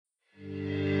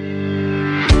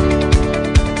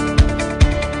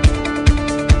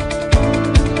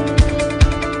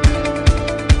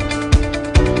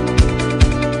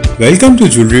Welcome to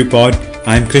Jewelry Pod.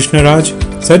 I'm Krishna Raj,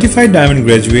 certified diamond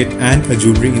graduate and a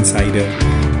jewelry insider.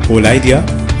 Whole idea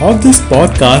of this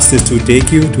podcast is to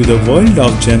take you to the world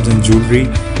of gems and jewelry,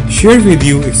 share with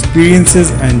you experiences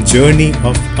and journey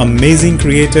of amazing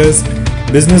creators,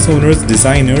 business owners,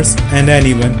 designers, and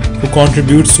anyone who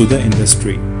contributes to the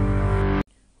industry.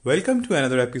 Welcome to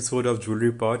another episode of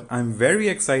Jewelry Pod. I'm very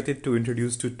excited to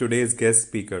introduce to today's guest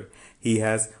speaker. He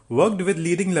has worked with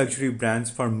leading luxury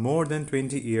brands for more than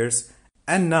 20 years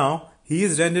and now he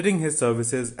is rendering his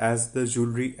services as the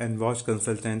jewelry and watch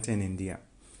consultant in India.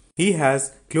 He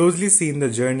has closely seen the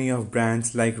journey of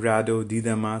brands like Rado,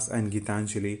 Didamas and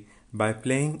Gitanjali by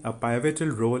playing a pivotal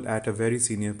role at a very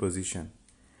senior position.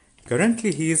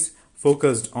 Currently, he is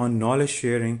focused on knowledge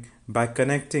sharing by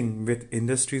connecting with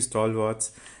industry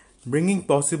stalwarts, bringing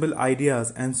possible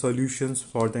ideas and solutions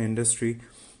for the industry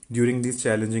during these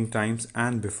challenging times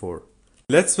and before.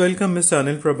 Let's welcome Mr.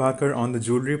 Anil Prabhakar on the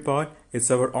Jewelry Pod.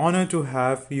 It's our honor to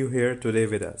have you here today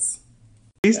with us.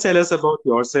 Please tell us about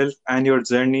yourself and your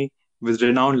journey with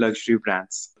renowned luxury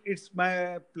brands. It's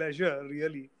my pleasure,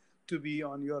 really, to be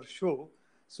on your show.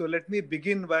 So let me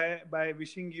begin by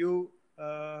wishing you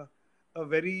a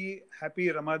very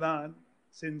happy Ramadan,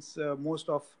 since most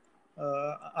of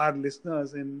our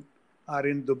listeners are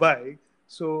in Dubai.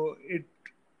 So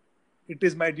it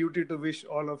is my duty to wish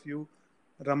all of you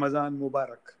Ramadan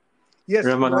Mubarak. Yes,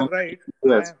 you are right.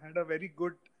 Yes. I have had a very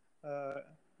good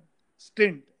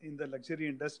stint in the luxury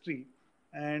industry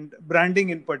and branding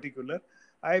in particular.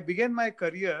 I began my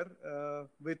career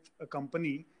with a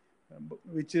company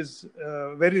which is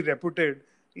very reputed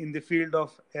in the field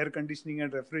of air conditioning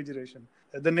and refrigeration.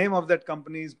 The name of that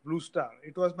company is Blue Star.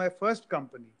 It was my first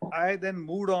company. I then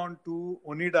moved on to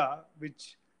Onida,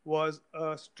 which was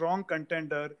a strong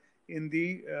contender in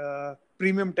the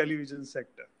premium television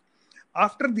sector.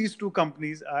 After these two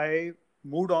companies, I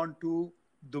moved on to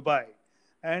Dubai.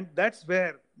 And that's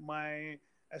where my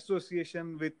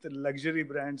association with luxury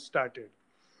brands started.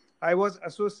 I was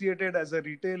associated as a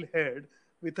retail head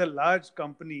with a large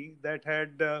company that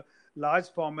had large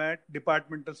format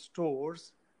departmental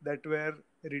stores that were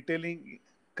retailing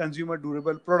consumer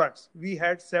durable products. We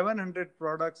had 700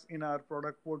 products in our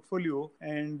product portfolio,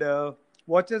 and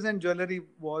watches and jewelry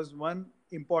was one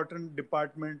important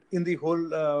department in the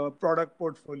whole product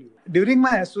portfolio. During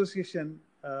my association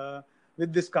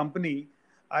with this company,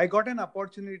 I got an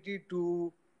opportunity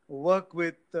to work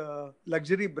with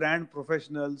luxury brand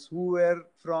professionals who were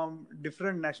from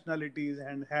different nationalities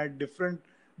and had different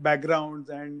backgrounds,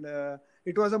 and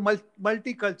it was a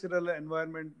multicultural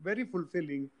environment, very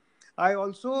fulfilling. I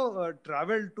also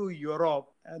traveled to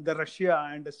Europe, the Russia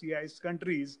and the CIS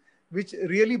countries, which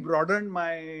really broadened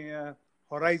my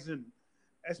horizon,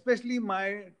 especially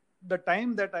the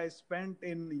time that I spent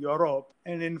in Europe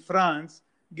and in France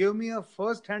gave me a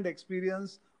first-hand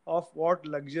experience of what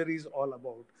luxury is all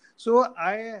about. So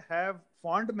I have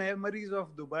fond memories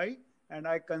of Dubai, and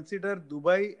I consider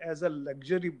Dubai as a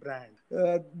luxury brand.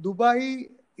 Dubai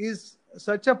is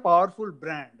such a powerful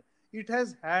brand. It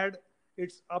has had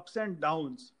its ups and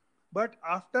downs, but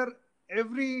after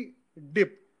every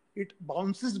dip, it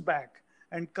bounces back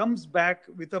and comes back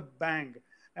with a bang,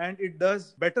 and it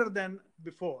does better than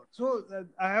before. So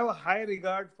I have a high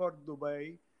regard for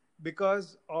Dubai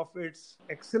because of its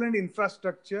excellent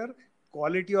infrastructure,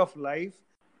 quality of life.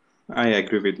 I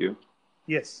agree with you.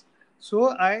 Yes. So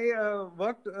I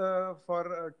worked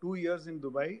for 2 years in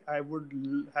Dubai. I would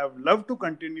have loved to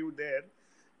continue there,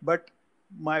 but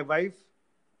my wife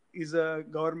is a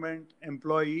government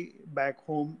employee back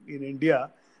home in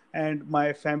India, and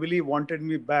my family wanted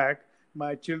me back.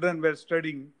 My children were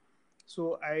studying,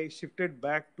 so I shifted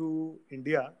back to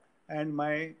India, and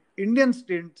my Indian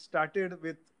stint started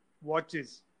with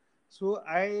watches. So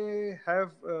I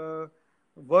have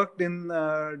worked in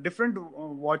different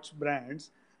watch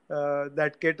brands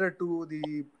that cater to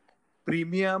the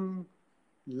premium,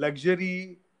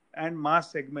 luxury, and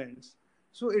mass segments.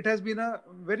 So it has been a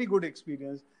very good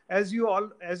experience. As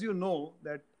you know,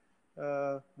 that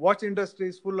watch industry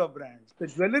is full of brands. The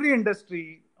jewelry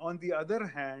industry, on the other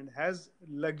hand, has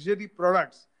luxury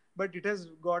products, but it has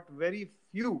got very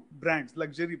few brands,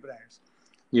 luxury brands.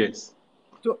 Yes.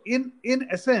 So in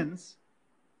essence,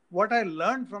 what I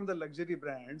learned from the luxury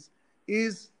brands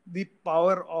is the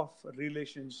power of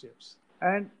relationships.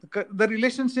 And the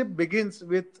relationship begins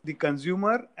with the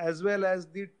consumer as well as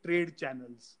the trade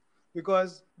channels.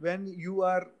 Because when you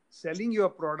are selling your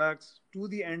products to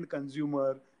the end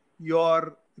consumer,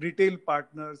 your retail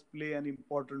partners play an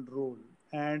important role.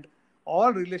 And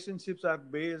all relationships are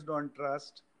based on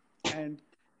trust. And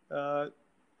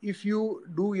if you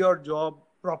do your job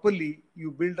properly,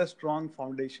 you build a strong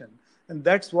foundation. And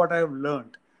that's what I have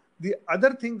learned. The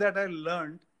other thing that I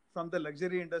learned from the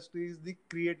luxury industry is the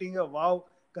creating a wow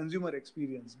consumer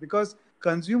experience. Because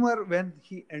consumer, when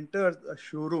he enters a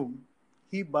showroom,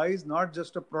 he buys not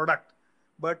just a product,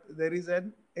 but there is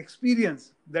an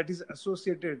experience that is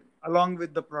associated along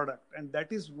with the product, and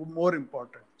that is more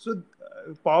important. So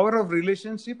power of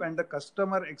relationship and the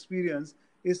customer experience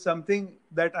is something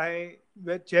that I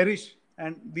cherish,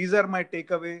 and these are my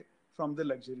takeaway from the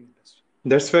luxury industry.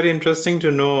 That's very interesting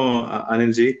to know,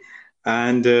 Anilji.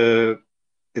 And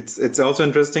it's also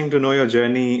interesting to know your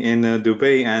journey in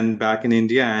Dubai and back in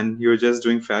India, and you're just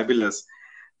doing fabulous.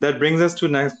 That brings us to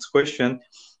next question.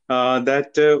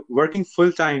 That working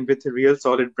full time with real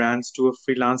solid brands to a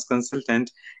freelance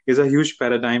consultant is a huge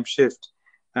paradigm shift.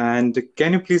 And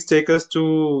can you please take us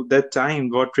to that time?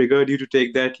 What triggered you to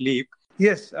take that leap?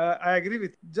 Yes, I agree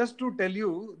with you. Just to tell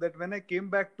you that when I came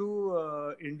back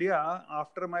to India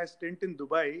after my stint in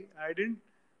Dubai, I didn't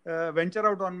venture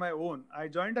out on my own. I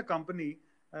joined a company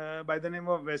by the name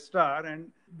of Vestar,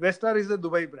 and Vestar is a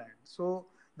Dubai brand. So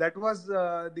that was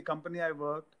the company I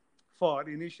worked for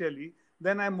initially.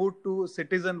 Then I moved to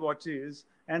Citizen Watches,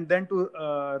 and then to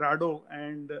Rado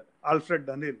and Alfred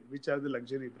Dunhill, which are the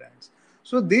luxury brands.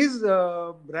 So these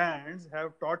brands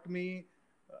have taught me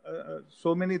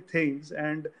so many things,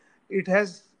 and it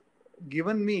has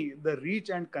given me the reach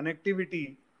and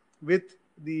connectivity with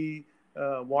the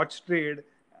watch trade.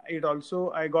 It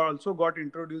also I got also got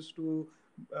introduced to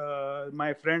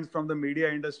my friends from the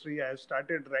media industry. I have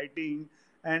started writing,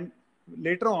 and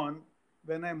later on,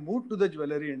 when I moved to the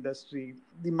jewelry industry,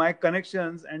 my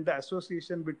connections and the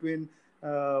association between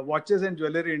watches and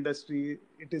jewelry industry,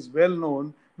 it is well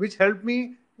known, which helped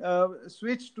me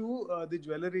switch to the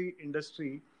jewelry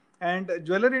industry. And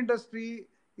jewelry industry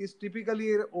is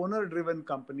typically an owner driven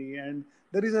company, and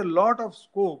there is a lot of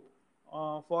scope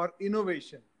for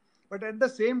innovation. But at the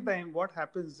same time, what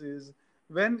happens is,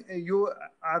 when you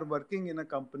are working in a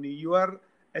company, you are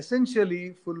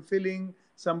essentially fulfilling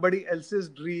somebody else's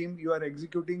dream, you are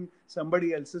executing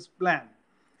somebody else's plan.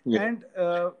 Yeah. And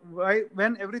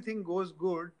when everything goes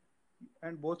good,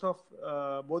 and both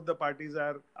the parties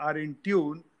are in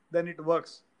tune, then it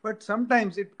works. But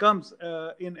sometimes it comes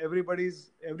in every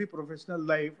professional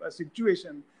life a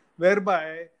situation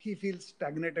whereby he feels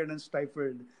stagnated and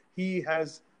stifled. He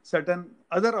has certain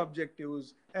other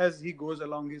objectives as he goes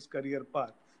along his career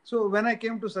path. So when I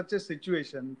came to such a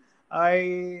situation,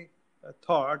 I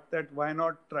thought that why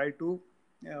not try to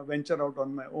venture out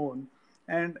on my own.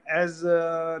 And as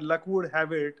luck would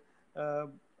have it, uh,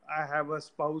 I have a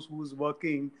spouse who's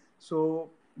working, so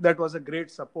that was a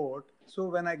great support. So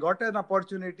when I got an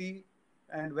opportunity,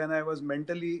 and when I was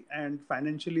mentally and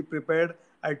financially prepared,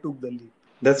 I took the leap.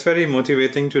 That's very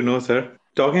motivating to know, sir.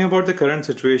 Talking about the current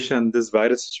situation, this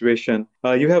virus situation,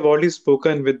 you have already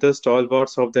spoken with the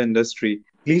stalwarts of the industry.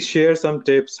 Please share some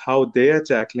tips how they are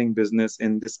tackling business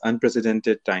in this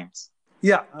unprecedented times.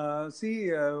 Yeah, see,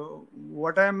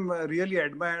 what I'm really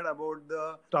admired about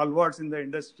the stalwarts in the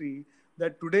industry,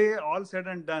 that today, all said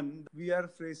and done, we are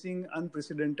facing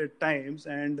unprecedented times,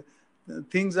 and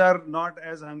things are not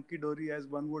as hunky dory as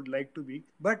one would like to be.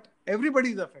 But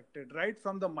everybody is affected, right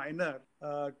from the miner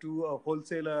to a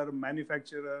wholesaler,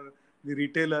 manufacturer, the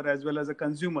retailer, as well as a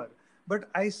consumer. But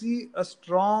I see a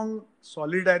strong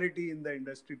solidarity in the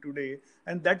industry today,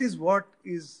 and that is what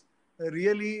is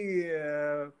really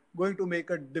going to make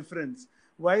a difference.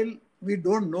 While we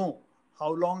don't know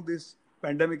how long this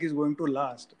pandemic is going to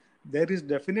last, there is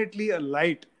definitely a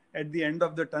light at the end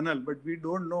of the tunnel, but we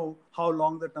don't know how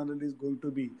long the tunnel is going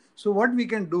to be. So, what we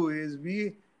can do is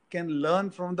we can learn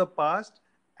from the past,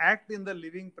 act in the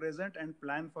living present, and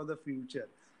plan for the future.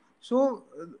 So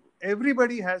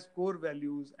everybody has core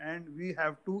values, and we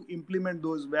have to implement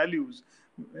those values.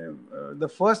 The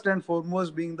first and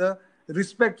foremost being the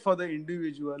respect for the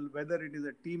individual, whether it is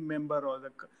a team member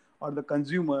or the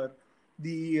consumer.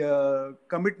 The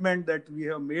commitment that we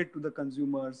have made to the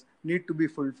consumers need to be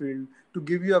fulfilled. To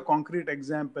give you a concrete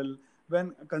example,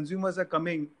 when consumers are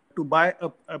coming to buy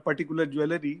a particular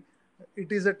jewelry,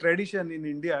 it is a tradition in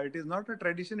India. It is not a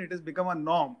tradition, it has become a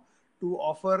norm to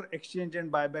offer exchange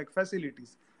and buyback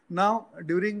facilities. Now,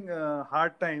 during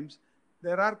hard times,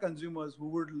 there are consumers who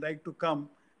would like to come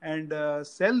and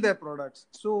sell their products.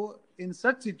 So, in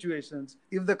such situations,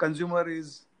 if the consumer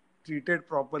is treated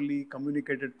properly,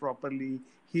 communicated properly,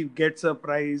 he gets a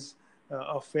price,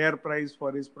 a fair price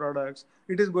for his products,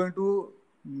 it is going to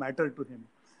matter to him.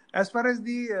 As far as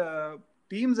the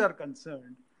teams are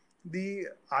concerned, the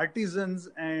artisans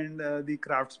and the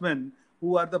craftsmen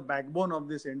who are the backbone of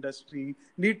this industry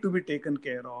need to be taken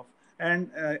care of.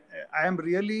 And I am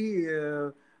really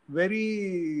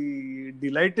very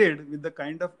delighted with the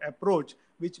kind of approach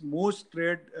which most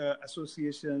trade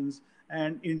associations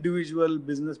and individual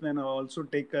businessmen have also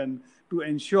taken to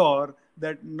ensure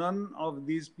that none of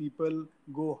these people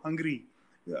go hungry.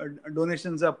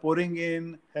 Donations are pouring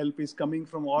in, help is coming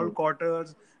from all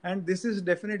quarters, and this is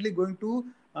definitely going to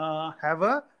have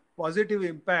a positive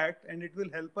impact, and it will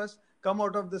help us come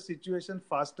out of the situation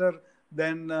faster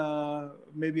than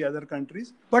maybe other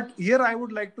countries. But here I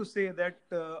would like to say that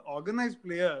organized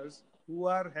players who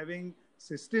are having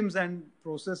systems and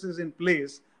processes in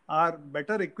place are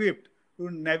better equipped to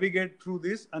navigate through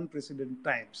these unprecedented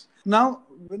times. Now,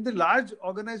 when the large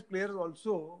organized players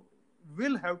also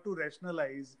will have to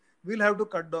rationalize, will have to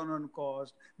cut down on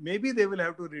cost, maybe they will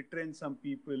have to retrain some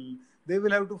people, they will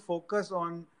have to focus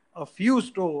on a few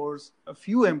stores, a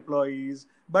few employees,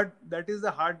 but that is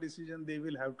the hard decision they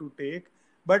will have to take.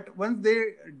 But once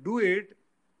they do it,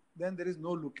 then there is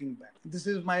no looking back. This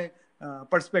is my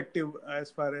perspective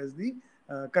as far as the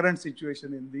current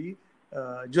situation in the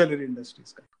jewelry industry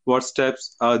is concerned. What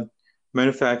steps a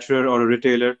manufacturer or a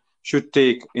retailer should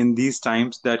take in these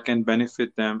times that can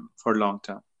benefit them for long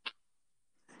term?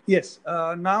 Yes.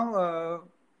 Now,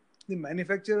 the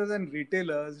manufacturers and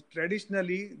retailers,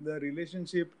 traditionally, the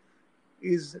relationship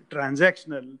is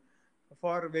transactional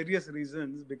for various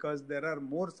reasons, because there are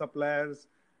more suppliers,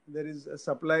 there is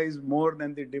supply is more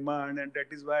than the demand, and that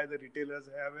is why the retailers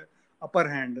have an upper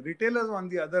hand. Retailers, on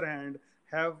the other hand,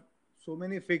 have so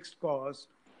many fixed costs.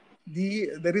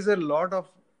 There is a lot of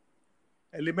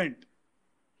element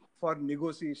for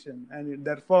negotiation, and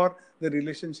therefore the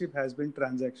relationship has been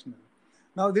transactional.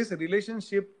 Now, this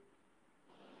relationship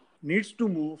needs to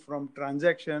move from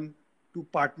transaction to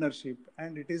partnership,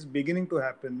 and it is beginning to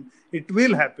happen. It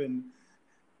will happen.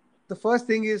 The first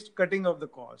thing is cutting of the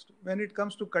cost. When it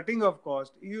comes to cutting of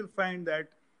cost, you will find that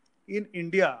in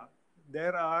India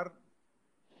there are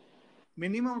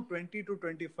minimum 20 to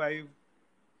 25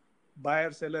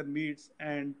 buyer seller meets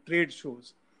and trade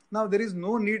shows. Now, there is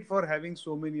no need for having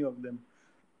so many of them.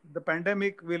 The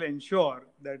pandemic will ensure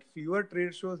that fewer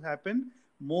trade shows happen,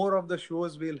 more of the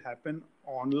shows will happen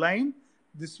online.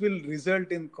 This will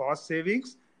result in cost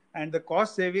savings, and the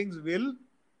cost savings will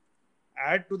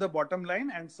add to the bottom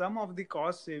line, and some of the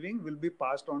cost saving will be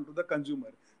passed on to the consumer.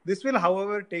 This will,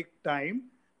 however, take time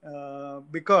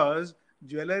because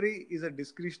jewelry is a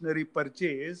discretionary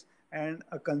purchase, and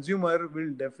a consumer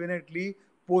will definitely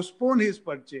postpone his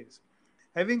purchase.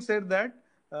 Having said that,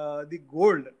 the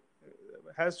gold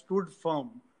has stood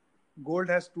firm. Gold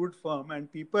has stood firm,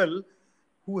 and people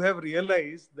who have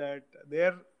realized that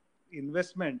their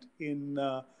investment in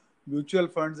mutual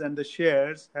funds and the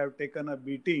shares have taken a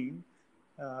beating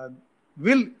uh,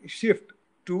 will shift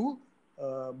to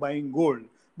buying gold.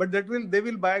 But they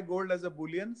will buy gold as a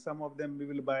bullion. Some of them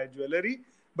will buy jewelry.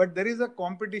 But there is a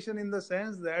competition in the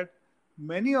sense that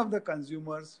many of the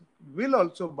consumers will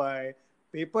also buy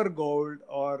paper gold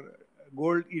or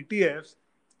gold ETFs,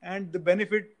 and the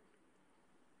benefit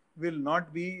will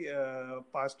not be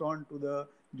passed on to the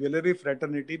jewelry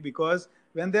fraternity, because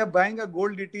when they are buying a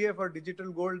gold ETF or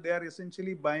digital gold, they are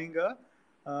essentially buying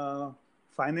a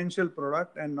financial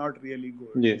product and not really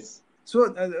gold. Yes.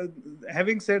 So,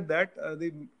 having said that,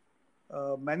 the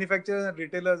manufacturers and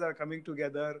retailers are coming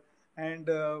together, and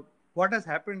what has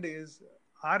happened is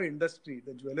our industry,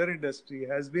 the jewelry industry,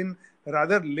 has been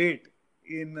rather late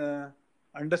in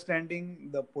understanding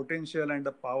the potential and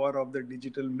the power of the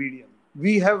digital medium.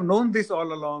 We have known this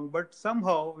all along, but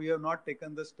somehow we have not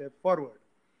taken the step forward.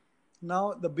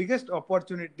 Now, the biggest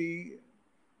opportunity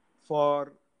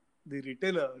for the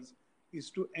retailers is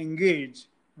to engage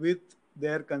with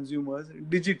their consumers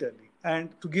digitally. And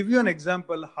to give you an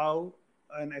example, how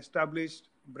an established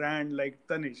brand like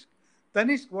Tanishq,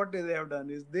 what they have done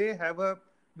is they have a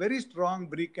very strong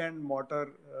brick and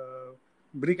mortar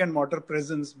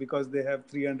presence, because they have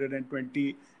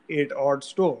 328 odd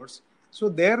stores. So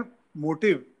their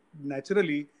motive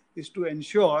naturally is to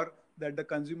ensure that the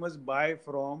consumers buy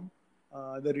from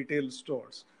the retail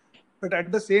stores. But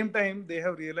at the same time, they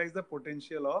have realized the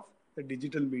potential of the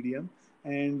digital medium,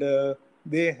 and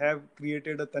they have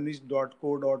created a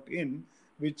tanishq.co.in,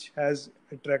 which has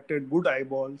attracted good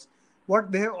eyeballs.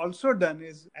 What they have also done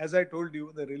is, as I told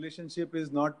you, the relationship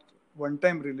is not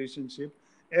one-time relationship.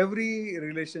 Every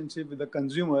relationship with the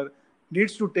consumer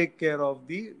needs to take care of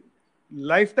the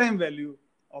lifetime value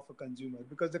of a consumer,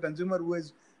 because the consumer who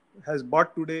has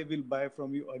bought today will buy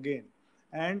from you again,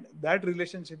 and that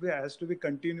relationship has to be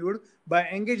continued by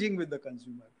engaging with the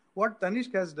consumer. What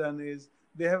Tanishq has done is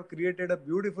they have created a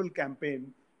beautiful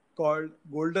campaign called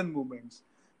Golden Moments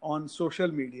on social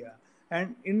media,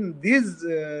 And in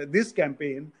this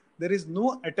campaign, there is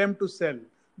no attempt to sell.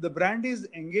 The brand is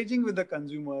engaging with the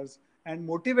consumers and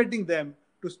motivating them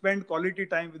to spend quality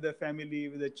time with their family,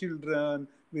 with their children,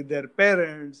 with their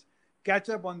parents, catch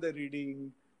up on the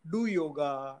reading, do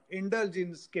yoga, indulge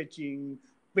in sketching,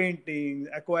 painting,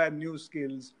 acquire new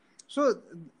skills. So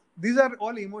these are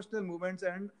all emotional movements,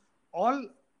 and all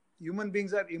human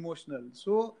beings are emotional.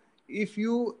 So if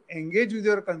you engage with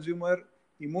your consumer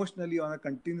emotionally on a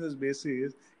continuous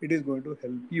basis, it is going to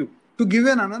help you. To give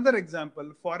you another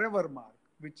example, Forever Mark,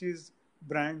 which is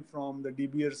brand from the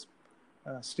DBS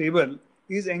stable,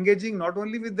 is engaging not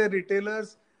only with the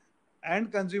retailers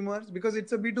and consumers, because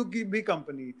it's a B2B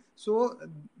company. So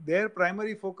their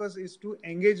primary focus is to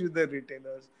engage with the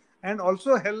retailers and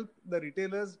also help the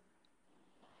retailers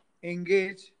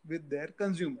engage with their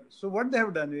consumers. So what they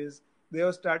have done is they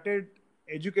have started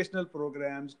educational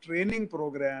programs, training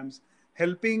programs,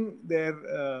 helping their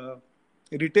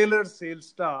retailer sales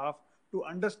staff to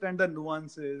understand the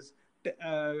nuances,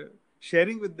 uh,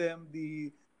 sharing with them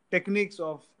the techniques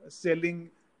of selling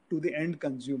to the end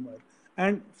consumer.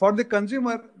 And for the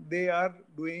consumer, they are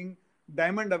doing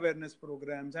diamond awareness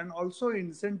programs and also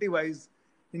incentivizing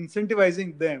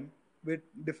them with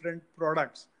different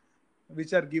products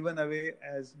which are given away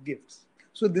as gifts.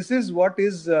 So this is what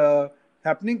is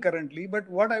happening currently. But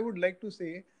what I would like to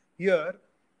say here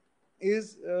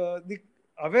is the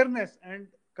awareness and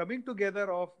coming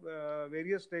together of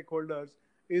various stakeholders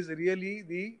is really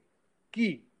the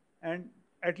key. And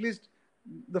at least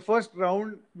the first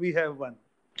round we have won.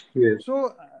 Yes.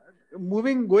 So,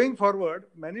 going forward,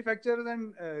 manufacturers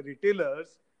and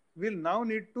retailers will now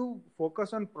need to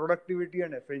focus on productivity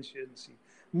and efficiency.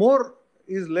 More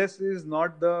is less is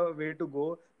not the way to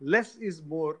go. Less is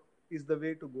more is the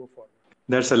way to go forward.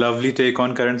 That's a lovely take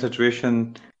on current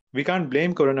situation. We can't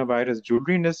blame coronavirus.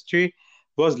 Jewelry industry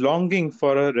was longing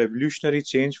for a revolutionary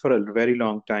change for a very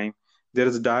long time. There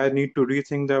is a dire need to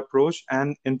rethink the approach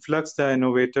and influx the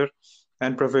innovator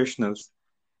and professionals.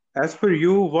 As per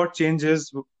you, what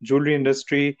changes jewelry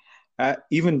industry,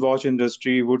 even watch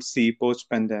industry would see post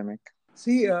pandemic?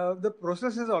 See, the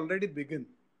process has already begun.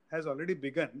 Has already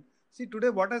begun. See, today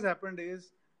what has happened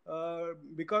is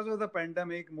because of the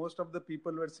pandemic, most of the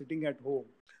people were sitting at home.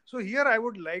 So here I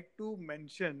would like to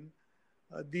mention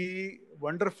the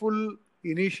wonderful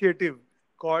initiative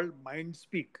called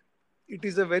MindSpeak. It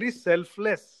is a very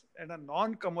selfless and a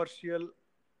non-commercial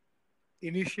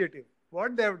initiative.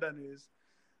 What they have done is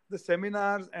the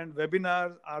seminars and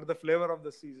webinars are the flavor of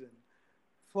the season.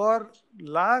 For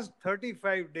last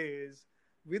 35 days,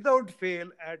 without fail,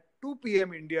 at 2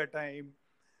 p.m. India time,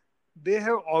 they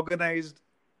have organized,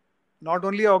 not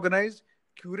only organized,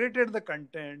 curated the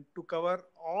content to cover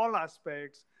all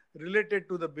aspects related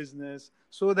to the business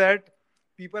so that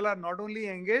people are not only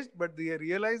engaged but they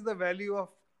realize the value of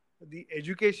the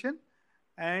education.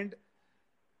 And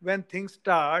when things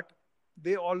start,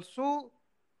 they also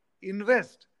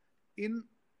invest in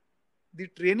the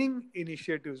training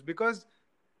initiatives, because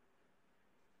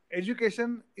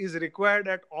education is required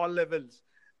at all levels.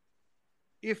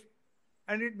 If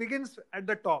And it begins at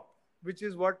the top, which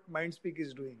is what Mindspeak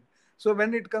is doing. So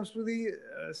when it comes to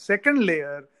the second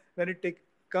layer, when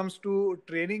comes to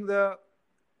training the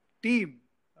team,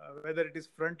 whether it is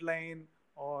frontline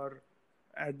or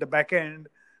at the back end,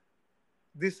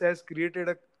 this has created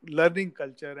a learning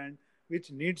culture and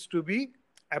which needs to be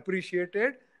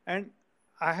appreciated. And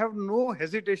I have no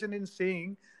hesitation in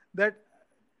saying that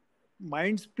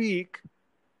Mindspeak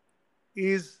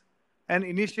is an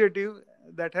initiative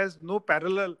that has no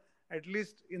parallel, at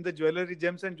least in the jewelry,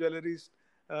 gems and jewelry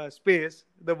space,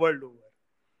 the world over.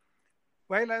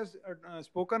 While I've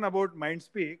spoken about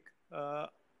Mindspeak, uh,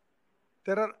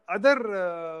 there are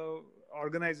other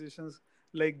organizations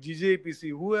like GJPC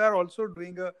who are also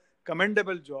doing a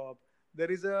commendable job.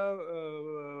 There is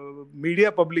a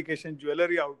media publication,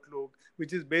 Jewelry Outlook,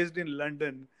 which is based in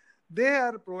London. They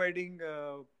are providing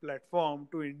a platform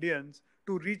to Indians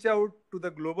to reach out to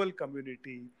the global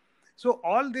community. So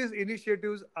all these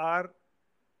initiatives are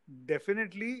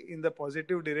definitely in the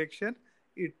positive direction.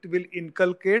 It will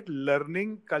inculcate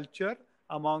learning culture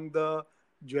among the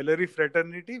jewelry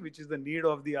fraternity, which is the need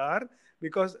of the hour,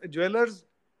 because jewelers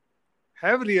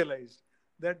have realized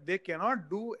that they cannot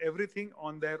do everything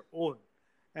on their own.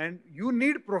 And you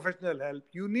need professional help,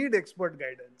 you need expert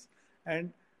guidance.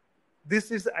 And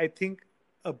this is, I think,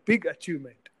 a big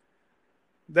achievement.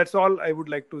 That's all I would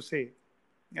like to say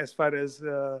as far as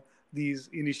these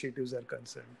initiatives are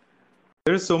concerned.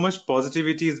 There is so much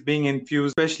positivity is being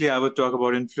infused, especially I would talk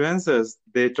about influencers.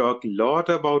 They talk a lot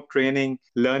about training,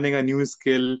 learning a new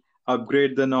skill,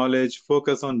 upgrade the knowledge,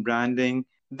 focus on branding.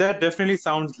 That definitely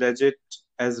sounds legit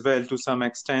as well to some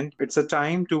extent. It's a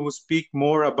time to speak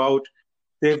more about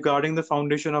safeguarding the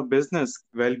foundation of business,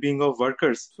 well being of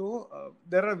workers. So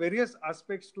there are various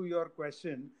aspects to your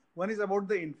question. One is about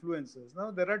the influencers.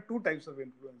 Now there are two types of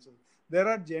influencers. There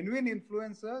are genuine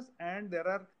influencers and there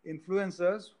are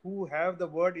influencers who have the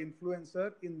word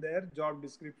influencer in their job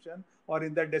description or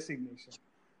in their designation.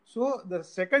 So the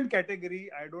second category,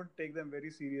 I don't take them very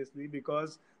seriously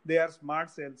because they are smart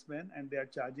salesmen and they are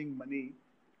charging money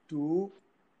to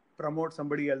promote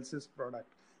somebody else's product.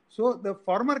 So the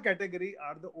former category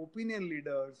are the opinion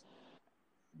leaders,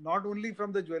 not only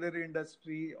from the jewelry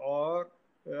industry or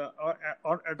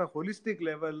at a holistic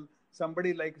level,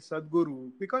 somebody like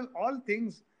Sadhguru, because all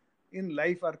things in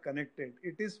life are connected.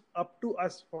 It is up to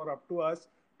us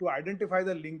to identify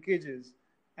the linkages.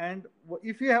 And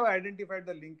if you have identified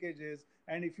the linkages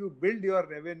and if you build your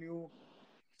revenue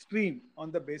stream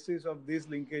on the basis of these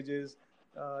linkages,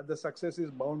 the success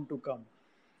is bound to come.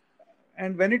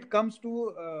 And when it comes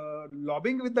to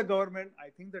lobbying with the government, I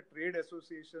think the trade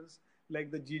associations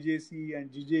like the GJC and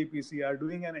GJPC are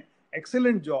doing an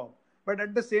excellent job. But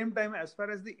at the same time, as far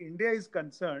as the India is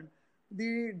concerned,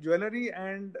 the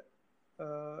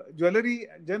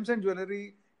gems and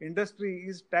jewelry industry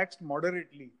is taxed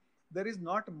moderately. There is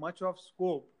not much of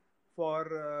scope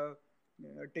for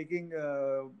taking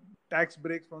tax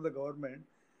breaks from the government.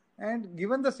 And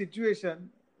given the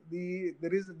situation,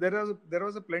 there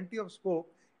was a plenty of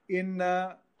scope in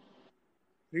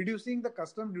reducing the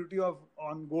custom duty of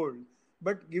on gold.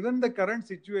 But given the current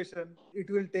situation, it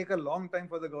will take a long time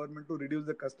for the government to reduce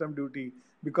the custom duty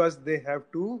because they have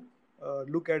to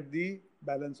look at the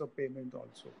balance of payment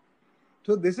also.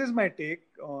 So this is my take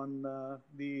on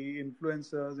the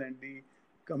influencers and the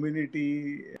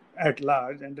community at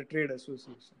large and the trade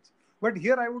associations. But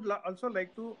here I would also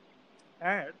like to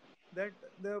add that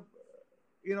the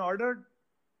in order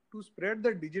to spread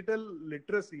the digital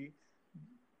literacy,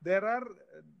 there are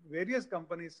various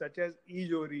companies such as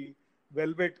eJewelry,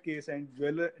 Velvet Case, and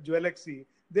Jewelexy.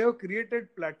 They have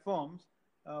created platforms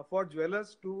for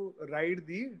jewelers to ride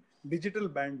the digital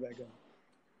bandwagon.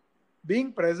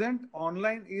 Being present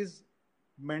online is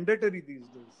mandatory these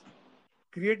days.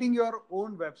 Creating your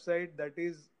own website that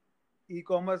is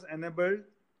e-commerce enabled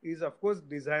is of course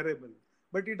desirable,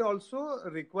 but it also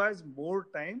requires more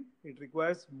time. It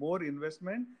requires more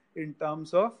investment in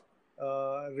terms of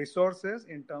resources,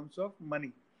 in terms of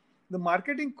money. The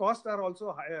marketing costs are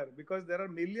also higher because there are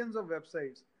millions of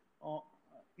websites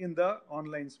in the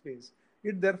online space.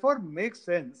 It therefore makes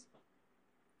sense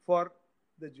for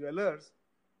the jewelers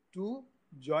to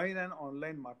join an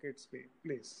online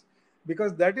marketplace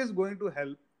because that is going to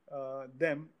help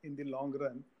them in the long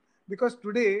run. Because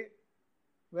today,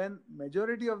 when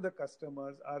majority of the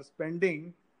customers are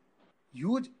spending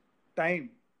huge time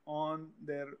on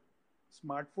their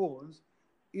smartphones,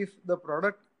 if the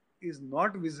product is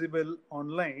not visible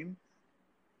online,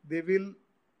 they will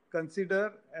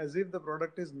consider as if the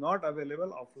product is not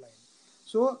available offline.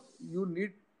 So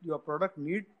your product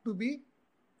need to be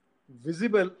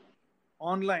visible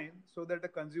online so that the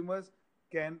consumers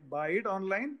can buy it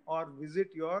online or visit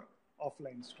your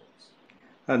offline stores.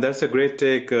 That's a great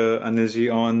take,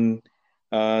 Anilji, on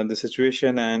the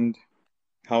situation and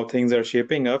how things are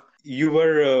shaping up. You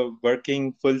were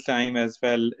working full time as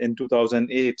well in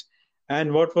 2008.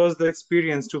 And what was the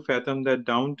experience to fathom that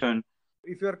downturn?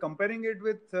 If you are comparing it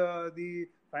with the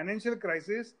financial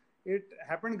crisis, it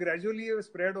happened gradually,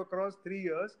 spread across 3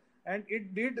 years, and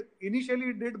it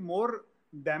did more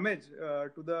damage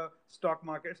to the stock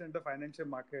markets and the financial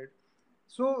market.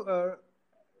 So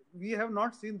we have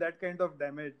not seen that kind of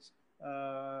damage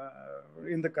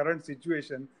in the current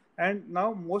situation. And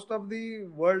now most of the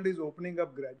world is opening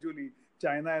up gradually.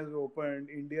 China has opened,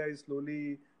 India is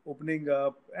slowly opening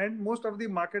up, and most of the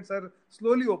markets are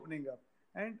slowly opening up.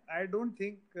 And I don't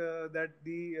think that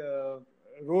the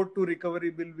road to recovery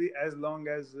will be as long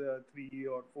as 3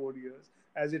 or 4 years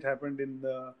as it happened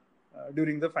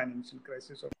during the financial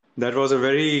crisis. That was a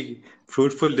very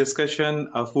fruitful discussion,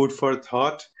 a food for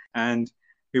thought, and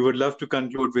we would love to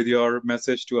conclude with your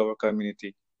message to our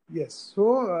community. Yes.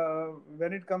 So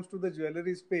when it comes to the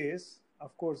jewelry space,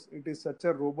 of course, it is such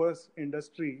a robust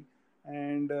industry,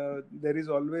 and there is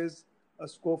always a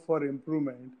scope for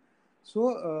improvement.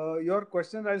 So your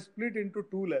question I'll split into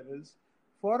two levels.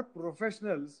 For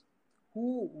professionals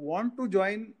who want to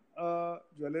join a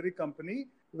jewelry company,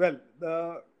 well,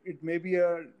 it may be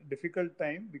a difficult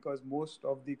time because most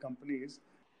of the companies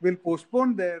will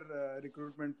postpone their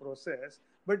recruitment process.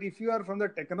 But if you are from the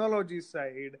technology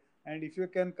side and if you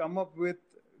can come up with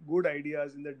good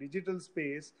ideas in the digital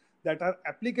space that are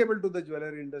applicable to the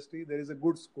jewelry industry, there is a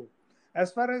good scope.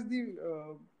 As far as the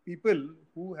people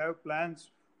who have plans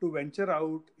to venture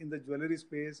out in the jewelry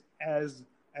space as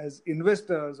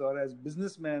investors or as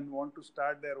businessmen want to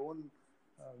start their own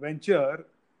venture,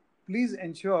 please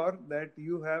ensure that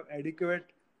you have adequate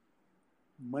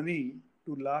money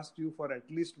to last you for at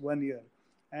least 1 year.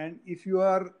 And if you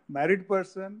are married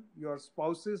person, your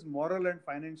spouse's moral and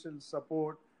financial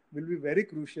support will be very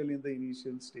crucial in the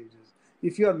initial stages.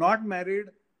 If you are not married,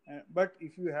 but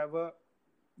if you have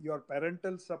your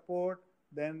parental support,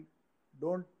 then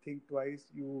don't think twice.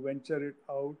 You venture it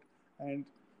out. And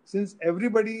since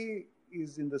everybody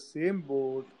is in the same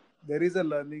boat, there is a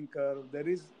learning curve. There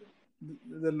is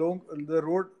the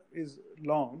road is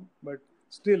long, but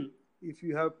still, if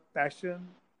you have passion,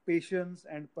 patience,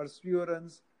 and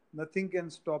perseverance, nothing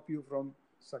can stop you from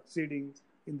succeeding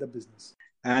in the business.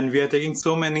 And we are taking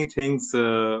so many things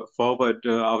forward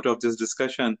out of this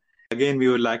discussion. Again, we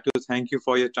would like to thank you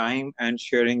for your time and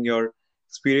sharing your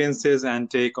experiences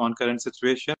and take on current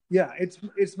situation. Yeah,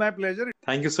 it's my pleasure.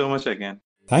 Thank you so much again.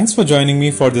 Thanks for joining me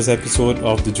for this episode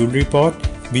of the Jewelry Pot.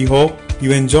 We hope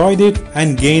you enjoyed it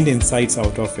and gained insights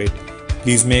out of it.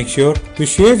 Please make sure to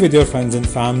share with your friends and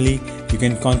family. You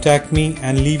can contact me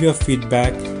and leave your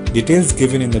feedback. Details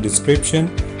given in the description.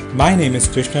 My name is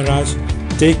Krishna Raj.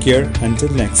 Take care until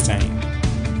next time.